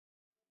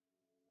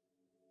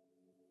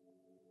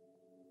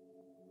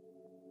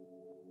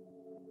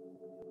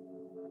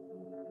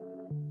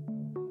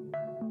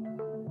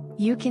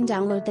You can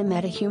download the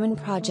MetaHuman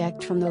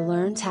project from the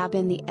Learn tab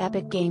in the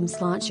Epic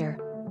Games Launcher.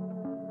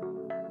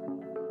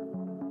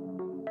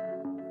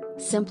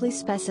 Simply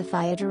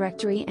specify a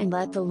directory and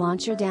let the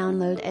launcher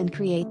download and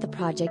create the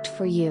project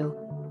for you.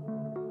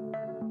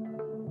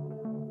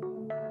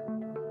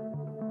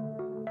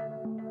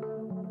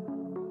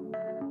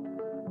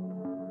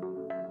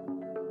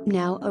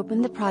 Now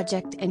open the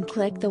project and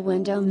click the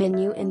window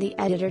menu in the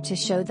editor to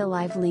show the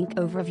Live Link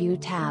Overview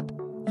tab.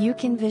 You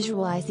can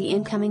visualize the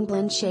incoming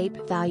blend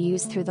shape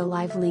values through the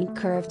Live Link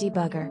Curve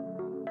debugger.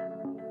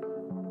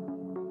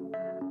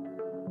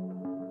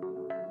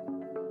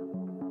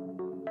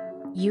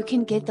 You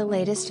can get the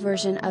latest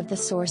version of the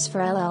source for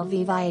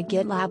LLV via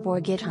GitLab or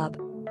GitHub.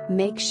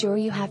 Make sure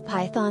you have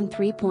Python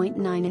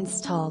 3.9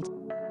 installed.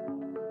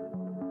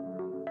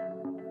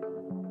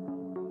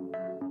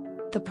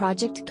 The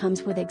project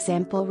comes with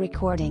example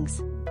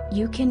recordings.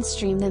 You can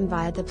stream them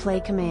via the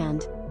play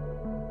command.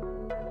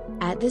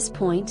 At this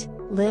point,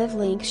 Live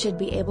Link should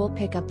be able to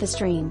pick up the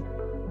stream.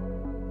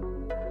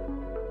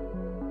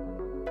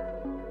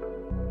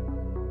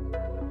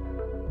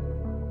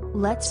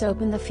 Let's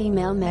open the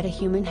female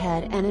MetaHuman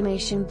head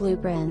animation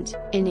blueprint,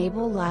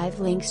 enable Live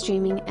Link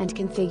streaming and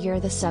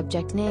configure the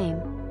subject name.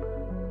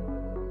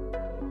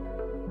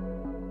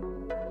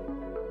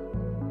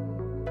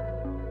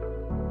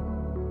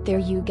 There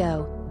you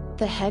go.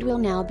 The head will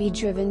now be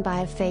driven by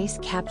a face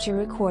capture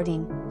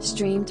recording,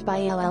 streamed by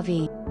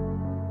LLV.